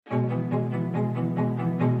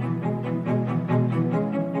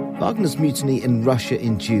Wagner's mutiny in Russia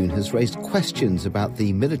in June has raised questions about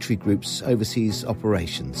the military group's overseas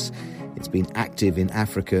operations. It's been active in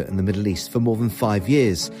Africa and the Middle East for more than 5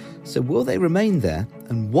 years. So will they remain there,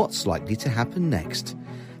 and what's likely to happen next?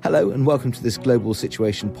 Hello and welcome to this Global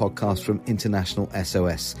Situation podcast from International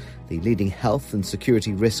SOS, the leading health and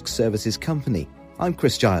security risk services company. I'm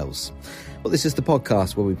Chris Giles. Well, this is the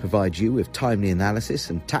podcast where we provide you with timely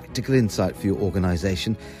analysis and tactical insight for your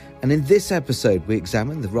organisation. And in this episode, we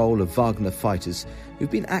examine the role of Wagner fighters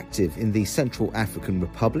who've been active in the Central African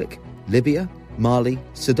Republic, Libya, Mali,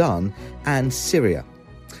 Sudan and Syria.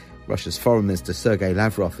 Russia's Foreign Minister Sergei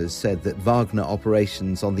Lavrov has said that Wagner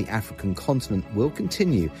operations on the African continent will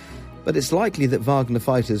continue, but it's likely that Wagner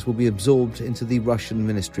fighters will be absorbed into the Russian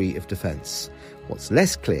Ministry of Defence. What's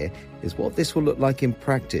less clear is what this will look like in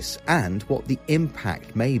practice and what the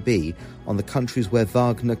impact may be on the countries where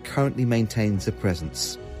Wagner currently maintains a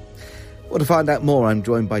presence. Well, to find out more, I'm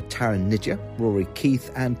joined by Taran Nidja, Rory Keith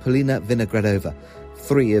and Polina Vinogradova,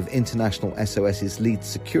 three of International SOS's lead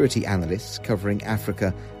security analysts covering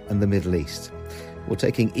Africa and the Middle East. Well,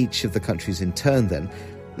 taking each of the countries in turn then,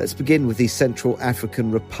 let's begin with the Central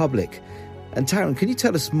African Republic. And Taran, can you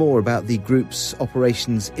tell us more about the group's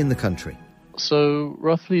operations in the country? So,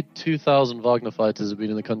 roughly 2,000 Wagner fighters have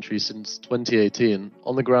been in the country since 2018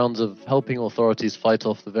 on the grounds of helping authorities fight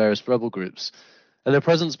off the various rebel groups. And their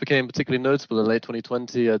presence became particularly notable in late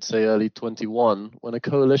 2020, I'd say early 21, when a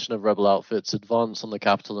coalition of rebel outfits advanced on the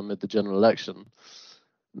capital amid the general election.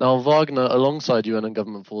 Now, Wagner, alongside UN and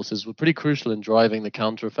government forces, were pretty crucial in driving the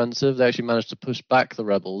counter-offensive. They actually managed to push back the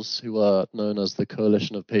rebels, who are known as the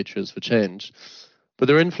Coalition of Patriots for Change. But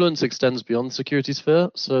their influence extends beyond the security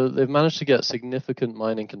sphere, so they've managed to get significant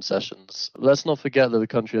mining concessions. Let's not forget that the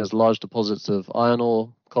country has large deposits of iron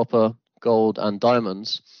ore, copper, gold, and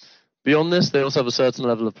diamonds. Beyond this, they also have a certain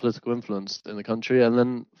level of political influence in the country. And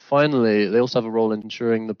then finally, they also have a role in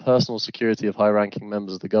ensuring the personal security of high-ranking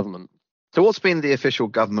members of the government. So what's been the official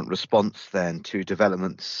government response then to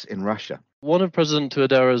developments in Russia? One of President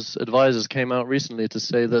Touadera's advisors came out recently to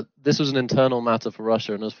say that this was an internal matter for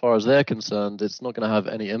Russia, and as far as they're concerned, it's not going to have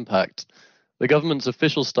any impact. The government's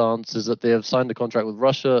official stance is that they have signed a contract with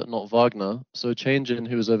Russia, not Wagner, so a change in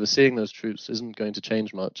who is overseeing those troops isn't going to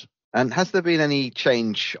change much. And has there been any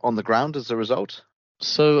change on the ground as a result?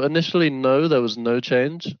 So initially, no, there was no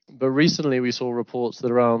change. But recently we saw reports that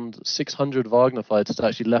around 600 Wagner fighters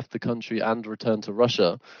actually left the country and returned to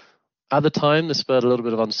Russia. At the time, this spurred a little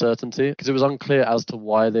bit of uncertainty because it was unclear as to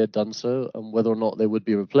why they had done so and whether or not they would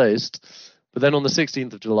be replaced. But then on the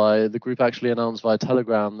 16th of July, the group actually announced via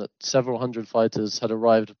telegram that several hundred fighters had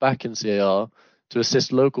arrived back in CAR to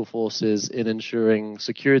assist local forces in ensuring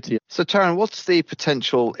security. So, Taran, what's the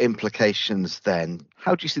potential implications then?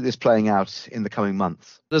 How do you see this playing out in the coming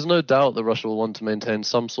months? There's no doubt that Russia will want to maintain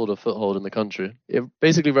some sort of foothold in the country. It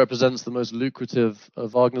basically represents the most lucrative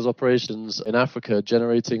of Wagner's operations in Africa,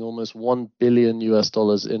 generating almost $1 billion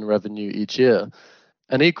in revenue each year.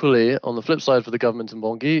 And equally, on the flip side for the government in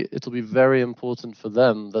Bangui, it'll be very important for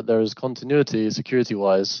them that there is continuity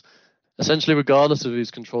security-wise. Essentially, regardless of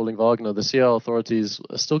who's controlling Wagner, the CR authorities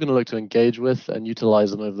are still going to look to engage with and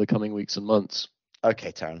utilize them over the coming weeks and months.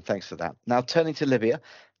 Okay, Taran, thanks for that. Now, turning to Libya,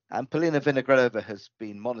 and Polina Vinogradova has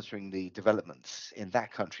been monitoring the developments in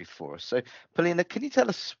that country for us. So, Polina, can you tell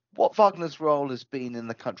us what Wagner's role has been in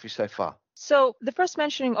the country so far? So the first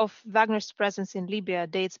mentioning of Wagner's presence in Libya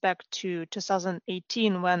dates back to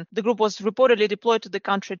 2018, when the group was reportedly deployed to the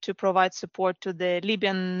country to provide support to the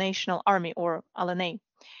Libyan National Army, or LNA.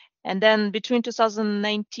 And then between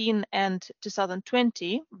 2019 and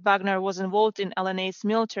 2020, Wagner was involved in LNA's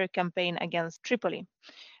military campaign against Tripoli.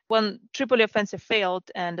 When Tripoli offensive failed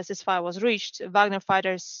and a ceasefire was reached, Wagner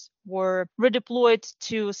fighters were redeployed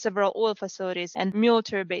to several oil facilities and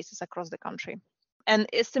military bases across the country. An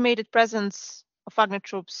estimated presence of Wagner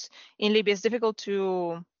troops in Libya is difficult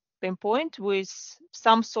to pinpoint, with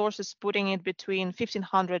some sources putting it between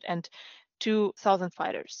 1,500 and 2,000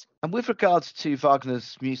 fighters. And with regards to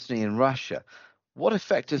Wagner's mutiny in Russia, what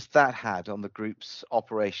effect has that had on the group's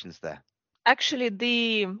operations there? Actually,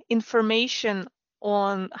 the information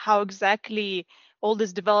on how exactly all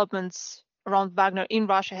these developments around Wagner in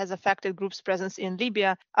Russia has affected group's presence in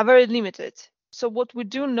Libya are very limited. So what we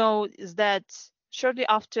do know is that shortly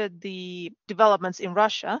after the developments in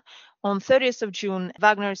Russia, on 30th of June,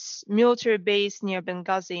 Wagner's military base near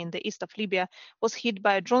Benghazi in the east of Libya was hit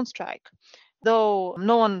by a drone strike, though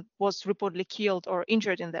no one was reportedly killed or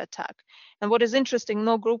injured in the attack. And what is interesting,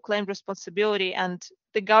 no group claimed responsibility, and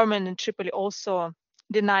the government in Tripoli also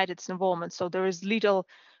denied its involvement. So there is little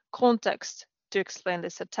context to explain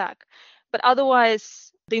this attack. But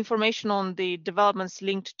otherwise, The information on the developments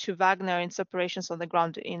linked to Wagner in its operations on the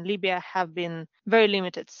ground in Libya have been very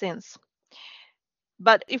limited since.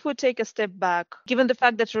 But if we take a step back, given the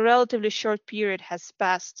fact that a relatively short period has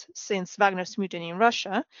passed since Wagner's mutiny in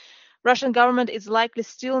Russia, Russian government is likely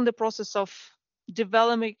still in the process of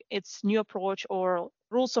developing its new approach or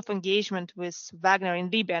rules of engagement with Wagner in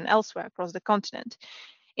Libya and elsewhere across the continent.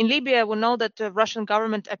 In Libya, we know that the Russian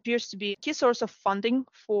government appears to be a key source of funding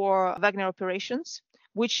for Wagner operations,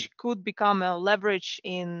 which could become a leverage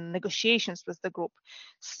in negotiations with the group.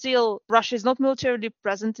 Still, Russia is not militarily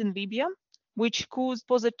present in Libya, which could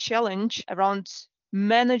pose a challenge around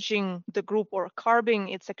managing the group or curbing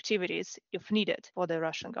its activities if needed for the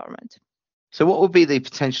Russian government. So what would be the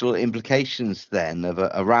potential implications then of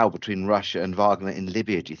a row between Russia and Wagner in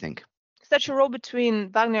Libya, do you think? Such a row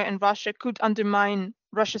between Wagner and Russia could undermine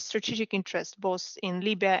Russia's strategic interest both in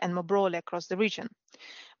Libya and more broadly across the region.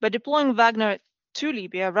 By deploying Wagner to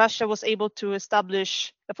Libya, Russia was able to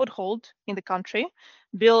establish a foothold in the country,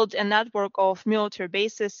 build a network of military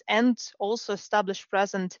bases, and also establish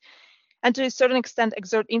presence and to a certain extent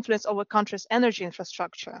exert influence over country's energy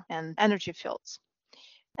infrastructure and energy fields.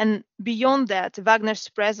 And beyond that, Wagner's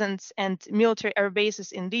presence and military air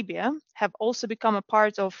bases in Libya have also become a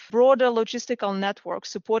part of broader logistical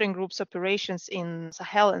networks supporting groups' operations in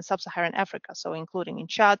Sahel and Sub-Saharan Africa, so including in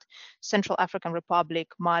Chad, Central African Republic,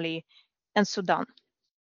 Mali, and Sudan.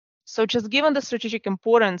 So just given the strategic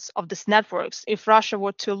importance of these networks, if Russia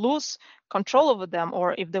were to lose control over them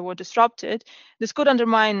or if they were disrupted, this could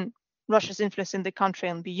undermine Russia's influence in the country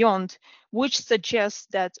and beyond, which suggests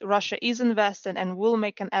that Russia is invested and will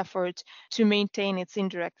make an effort to maintain its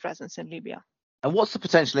indirect presence in Libya. And what's the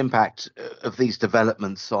potential impact of these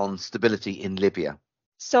developments on stability in Libya?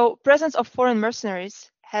 So, presence of foreign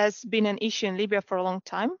mercenaries has been an issue in Libya for a long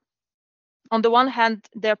time. On the one hand,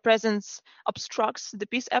 their presence obstructs the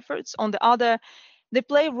peace efforts. On the other, they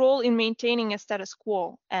play a role in maintaining a status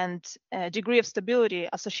quo and a degree of stability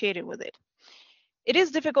associated with it. It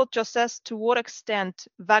is difficult to assess to what extent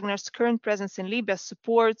Wagner's current presence in Libya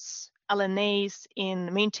supports LNAs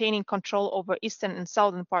in maintaining control over eastern and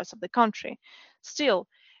southern parts of the country. Still,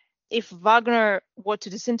 if Wagner were to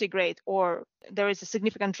disintegrate or there is a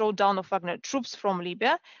significant drawdown of Wagner troops from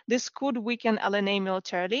Libya, this could weaken LNA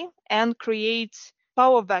militarily and create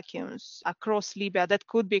power vacuums across Libya that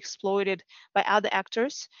could be exploited by other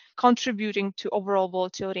actors, contributing to overall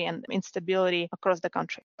volatility and instability across the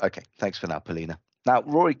country. Okay, thanks for now, Polina. Now,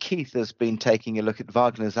 Rory Keith has been taking a look at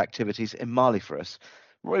Wagner's activities in Mali for us.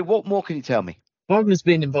 Rory, what more can you tell me? Wagner's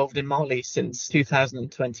been involved in Mali since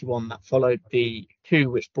 2021. That followed the coup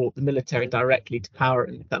which brought the military directly to power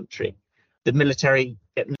in the country. The military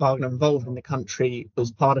getting Wagner involved in the country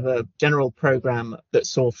was part of a general program that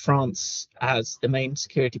saw France as the main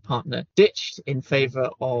security partner ditched in favor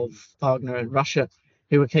of Wagner and Russia,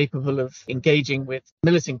 who were capable of engaging with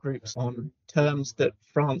militant groups on terms that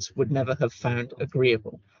France would never have found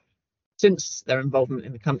agreeable. Since their involvement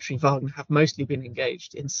in the country, Wagner have mostly been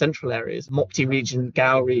engaged in central areas, Mopti region,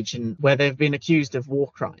 Gao region, where they've been accused of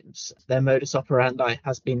war crimes. Their modus operandi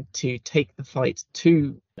has been to take the fight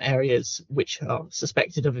to areas which are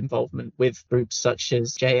suspected of involvement with groups such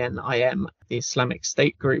as JNIM, the Islamic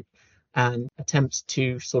State group, and attempt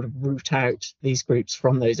to sort of root out these groups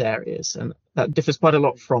from those areas. And that differs quite a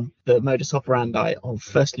lot from the modus operandi of,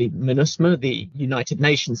 firstly, MINUSMA, the United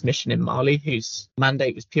Nations mission in Mali, whose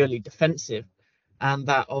mandate was purely defensive, and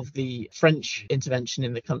that of the French intervention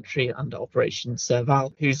in the country under Operation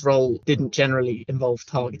Serval, whose role didn't generally involve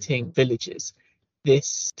targeting villages.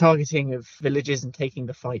 This targeting of villages and taking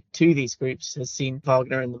the fight to these groups has seen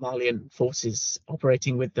Wagner and the Malian forces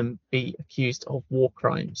operating with them be accused of war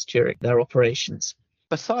crimes during their operations.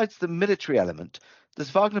 Besides the military element,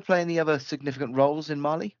 does Wagner play any other significant roles in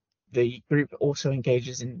Mali? The group also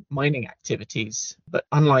engages in mining activities, but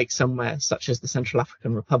unlike somewhere such as the Central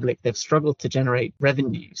African Republic, they've struggled to generate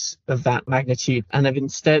revenues of that magnitude and have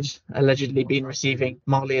instead allegedly been receiving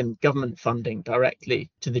Malian government funding directly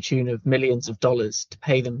to the tune of millions of dollars to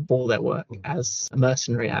pay them for their work as a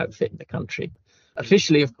mercenary outfit in the country.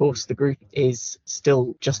 Officially, of course, the group is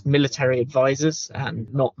still just military advisors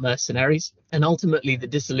and not mercenaries. And ultimately, the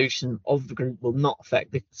dissolution of the group will not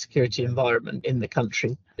affect the security environment in the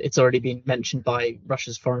country. It's already been mentioned by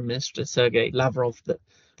Russia's Foreign Minister, Sergei Lavrov, that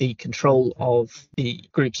the control of the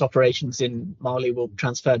group's operations in Mali will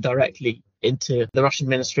transfer directly into the Russian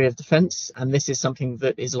Ministry of Defense. And this is something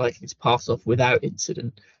that is likely to pass off without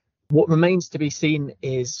incident. What remains to be seen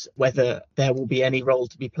is whether there will be any role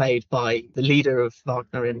to be played by the leader of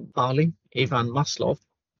Wagner in Mali, Ivan Maslov,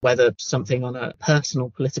 whether something on a personal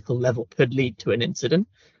political level could lead to an incident.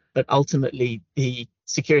 But ultimately, the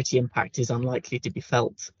security impact is unlikely to be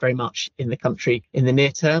felt very much in the country in the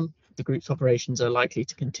near term. The group's operations are likely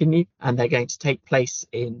to continue, and they're going to take place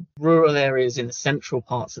in rural areas in the central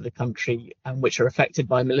parts of the country, which are affected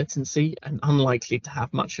by militancy and unlikely to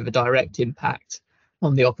have much of a direct impact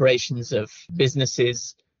on the operations of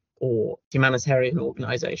businesses or humanitarian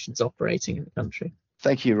organisations operating in the country.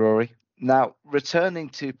 Thank you, Rory. Now, returning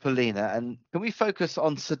to Polina, and can we focus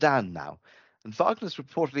on Sudan now? And Wagner's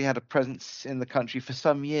reportedly had a presence in the country for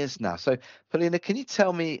some years now. So, Polina, can you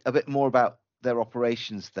tell me a bit more about their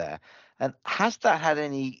operations there? And has that had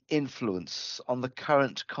any influence on the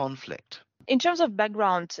current conflict? In terms of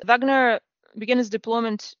background, Wagner began its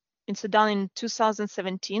deployment in Sudan in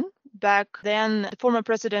 2017. Back then, the former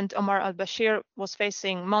president Omar al-Bashir was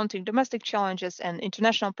facing mounting domestic challenges and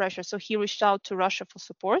international pressure, so he reached out to Russia for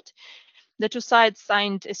support. The two sides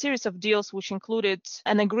signed a series of deals which included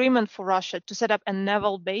an agreement for Russia to set up a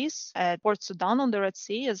naval base at Port Sudan on the Red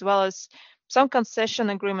Sea, as well as some concession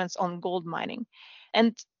agreements on gold mining.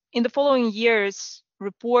 And in the following years,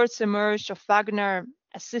 reports emerged of Wagner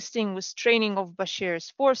assisting with training of Bashir's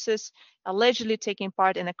forces, allegedly taking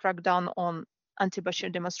part in a crackdown on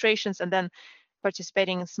anti-Bashir demonstrations, and then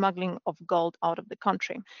participating in smuggling of gold out of the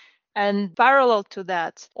country. And parallel to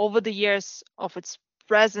that, over the years of its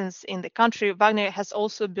presence in the country, Wagner has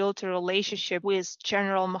also built a relationship with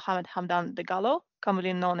General Mohammed Hamdan Dagalo,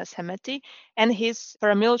 commonly known as Hemeti, and his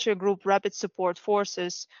paramilitary group Rapid Support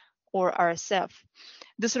Forces, or RSF.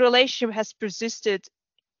 This relationship has persisted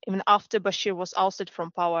even after Bashir was ousted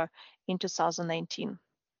from power in 2019.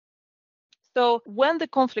 So when the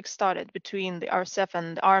conflict started between the RSF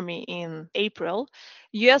and the army in April,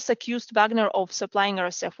 US accused Wagner of supplying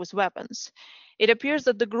RSF with weapons. It appears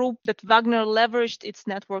that Wagner leveraged its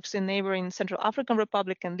networks in neighboring Central African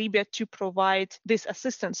Republic and Libya to provide this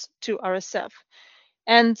assistance to RSF.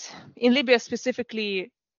 And in Libya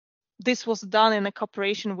specifically, this was done in a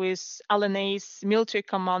cooperation with LNA's military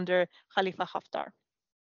commander Khalifa Haftar.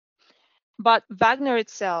 But Wagner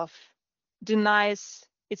itself denies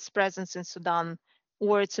its presence in Sudan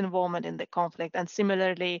or its involvement in the conflict. And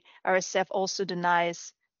similarly, RSF also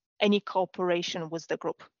denies any cooperation with the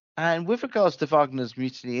group. And with regards to Wagner's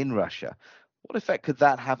mutiny in Russia, what effect could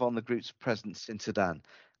that have on the group's presence in Sudan?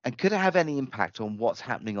 And could it have any impact on what's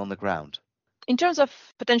happening on the ground? In terms of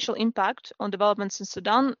potential impact on developments in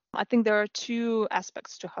Sudan, I think there are two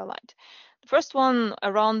aspects to highlight. The first one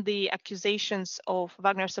around the accusations of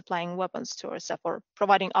Wagner supplying weapons to RSF or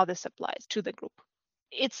providing other supplies to the group.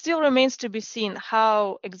 It still remains to be seen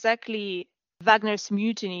how exactly Wagner's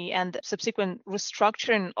mutiny and subsequent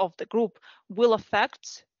restructuring of the group will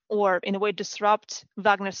affect or in a way disrupt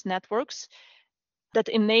Wagner's networks that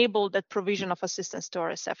enable that provision of assistance to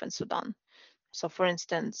RSF in Sudan. So for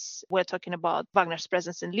instance, we're talking about Wagner's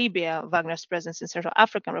presence in Libya, Wagner's presence in Central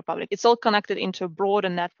African Republic. It's all connected into a broader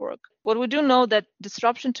network. What we do know that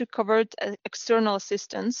disruption to covert external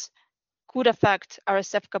assistance could affect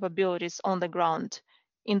RSF capabilities on the ground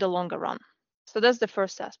in the longer run. So that's the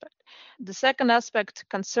first aspect. The second aspect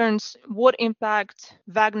concerns what impact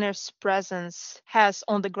Wagner's presence has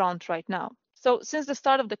on the ground right now. So since the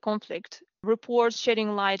start of the conflict, reports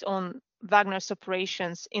shedding light on Wagner's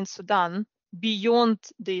operations in Sudan beyond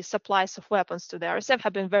the supplies of weapons to the RSF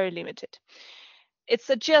have been very limited. It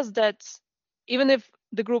suggests that even if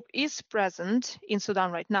the group is present in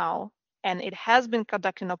Sudan right now, and it has been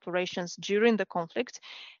conducting operations during the conflict,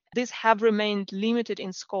 these have remained limited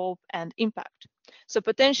in scope and impact. So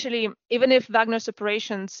potentially, even if Wagner's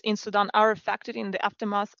operations in Sudan are affected in the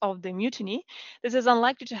aftermath of the mutiny, this is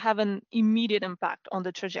unlikely to have an immediate impact on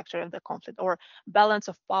the trajectory of the conflict or balance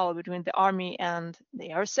of power between the army and the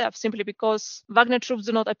RSF, simply because Wagner troops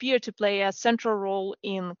do not appear to play a central role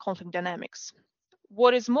in conflict dynamics.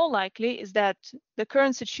 What is more likely is that the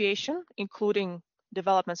current situation, including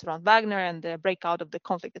developments around Wagner and the breakout of the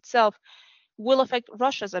conflict itself, will affect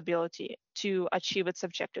Russia's ability to achieve its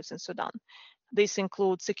objectives in Sudan. This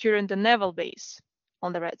includes securing the naval base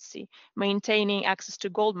on the Red Sea, maintaining access to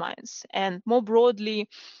gold mines, and more broadly,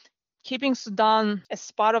 keeping Sudan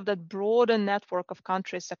as part of that broader network of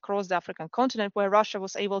countries across the African continent where Russia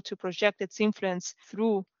was able to project its influence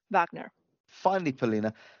through Wagner. Finally,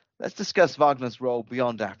 Polina, let's discuss Wagner's role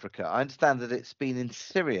beyond Africa. I understand that it's been in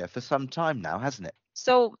Syria for some time now, hasn't it?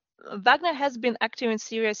 So Wagner has been active in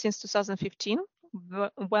Syria since 2015,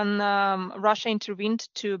 when Russia intervened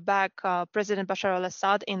to back President Bashar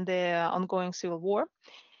al-Assad in the ongoing civil war.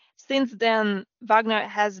 Since then, Wagner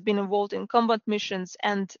has been involved in combat missions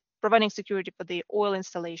and providing security for the oil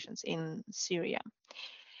installations in Syria.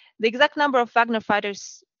 The exact number of Wagner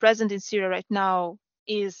fighters present in Syria right now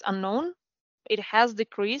is unknown. It has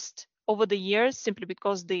decreased over the years simply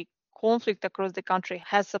because the conflict across the country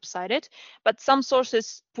has subsided, but some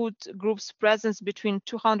sources put group's presence between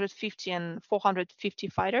 250 and 450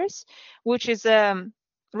 fighters, which is a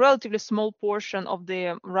relatively small portion of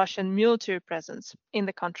the Russian military presence in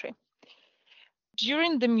the country.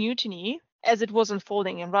 During the mutiny, as it was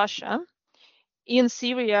unfolding in Russia, in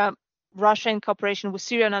Syria, Russia, in cooperation with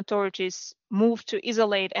Syrian authorities, moved to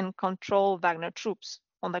isolate and control Wagner troops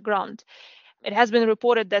on the ground. It has been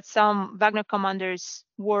reported that some Wagner commanders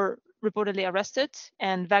were reportedly arrested,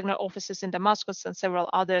 and Wagner offices in Damascus and several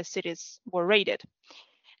other cities were raided.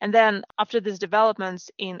 And then, after these developments,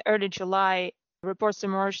 in early July, reports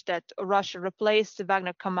emerged that Russia replaced the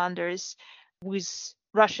Wagner commanders with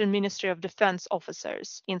Russian Ministry of Defense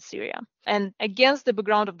officers in Syria. And against the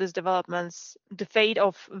background of these developments, the fate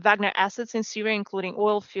of Wagner assets in Syria, including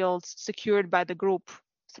oil fields secured by the group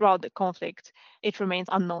throughout the conflict, it remains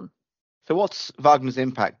unknown. So what's Wagner's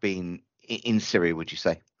impact been in Syria, would you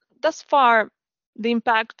say? Thus far, the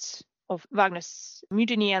impact of Wagner's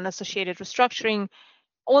mutiny and associated restructuring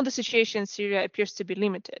on the situation in Syria appears to be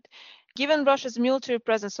limited. Given Russia's military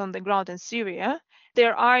presence on the ground in Syria, they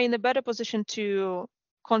are in a better position to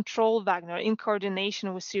control Wagner in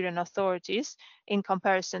coordination with Syrian authorities in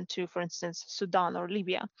comparison to, for instance, Sudan or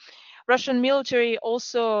Libya. Russian military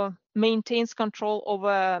also maintains control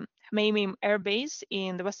over Hmeimim air base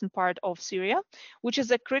in the western part of Syria, which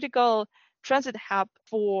is a critical transit hub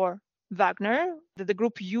for Wagner that the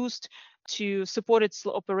group used to support its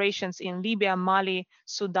operations in Libya, Mali,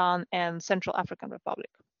 Sudan, and Central African Republic.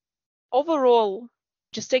 Overall,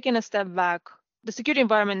 just taking a step back, the security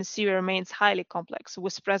environment in Syria remains highly complex,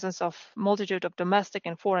 with the presence of a multitude of domestic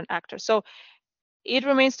and foreign actors. So it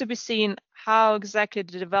remains to be seen how exactly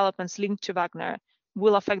the developments linked to Wagner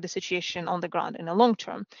will affect the situation on the ground in the long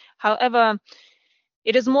term. However,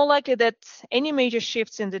 it is more likely that any major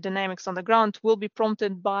shifts in the dynamics on the ground will be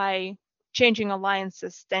prompted by changing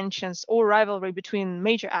alliances, tensions, or rivalry between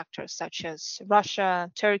major actors such as Russia,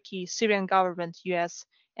 Turkey, Syrian government, US,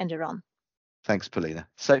 and Iran. Thanks, Polina.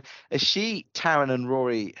 So as she, Taryn and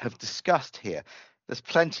Rory have discussed here, there's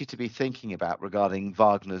plenty to be thinking about regarding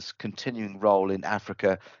Wagner's continuing role in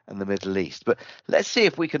Africa and the Middle East. But let's see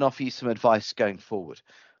if we can offer you some advice going forward.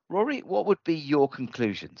 Rory, what would be your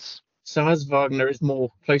conclusions? So as Wagner is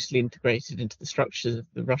more closely integrated into the structures of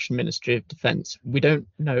the Russian Ministry of Defense, we don't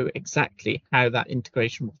know exactly how that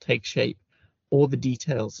integration will take shape or the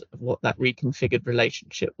details of what that reconfigured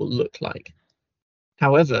relationship will look like.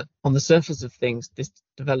 However, on the surface of things, this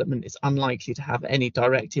development is unlikely to have any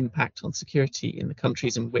direct impact on security in the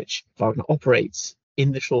countries in which Wagner operates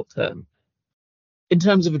in the short term. In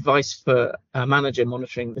terms of advice for a manager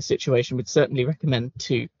monitoring the situation, we'd certainly recommend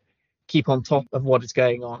to keep on top of what is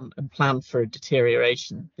going on and plan for a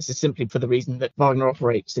deterioration. This is simply for the reason that Wagner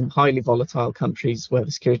operates in highly volatile countries where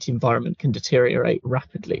the security environment can deteriorate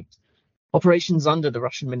rapidly. Operations under the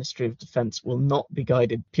Russian Ministry of Defense will not be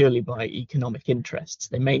guided purely by economic interests.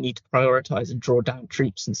 They may need to prioritize and draw down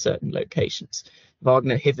troops in certain locations.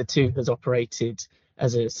 Wagner hitherto has operated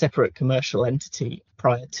as a separate commercial entity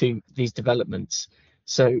prior to these developments.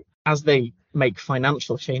 So as they make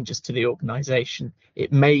financial changes to the organization,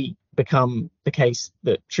 it may become the case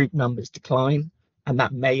that troop numbers decline, and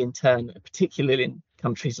that may in turn, particularly in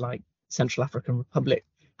countries like Central African Republic,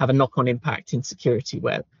 have a knock-on impact in security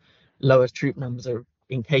where lower troop numbers are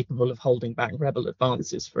incapable of holding back rebel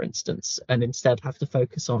advances, for instance, and instead have to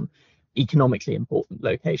focus on economically important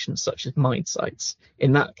locations such as mine sites.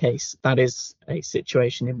 In that case, that is a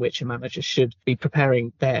situation in which a manager should be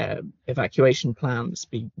preparing their evacuation plans,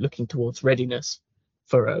 be looking towards readiness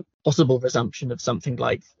for a possible resumption of something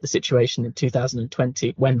like the situation in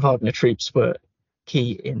 2020 when Wagner troops were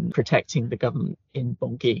key in protecting the government in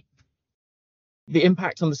Bangui. The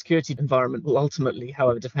impact on the security environment will ultimately,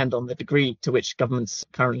 however, depend on the degree to which governments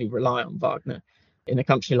currently rely on Wagner. In a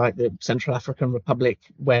country like the Central African Republic,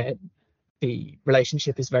 where the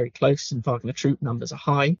relationship is very close and Wagner troop numbers are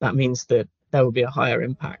high, that means that there will be a higher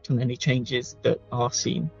impact on any changes that are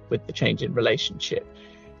seen with the change in relationship.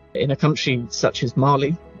 In a country such as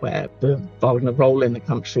Mali, where the Wagner role in the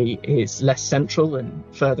country is less central and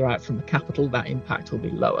further out from the capital, that impact will be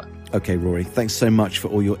lower. OK, Rory, thanks so much for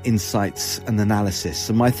all your insights and analysis.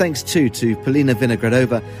 And my thanks too to Polina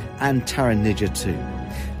Vinogradova and Taryn Nidja too.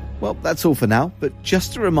 Well, that's all for now, but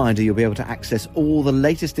just a reminder, you'll be able to access all the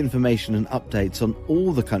latest information and updates on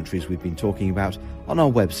all the countries we've been talking about on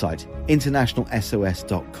our website,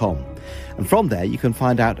 internationalsos.com. And from there, you can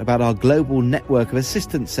find out about our global network of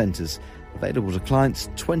assistance centres available to clients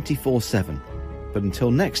 24/7. But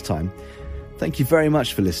until next time, thank you very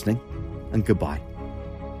much for listening and goodbye.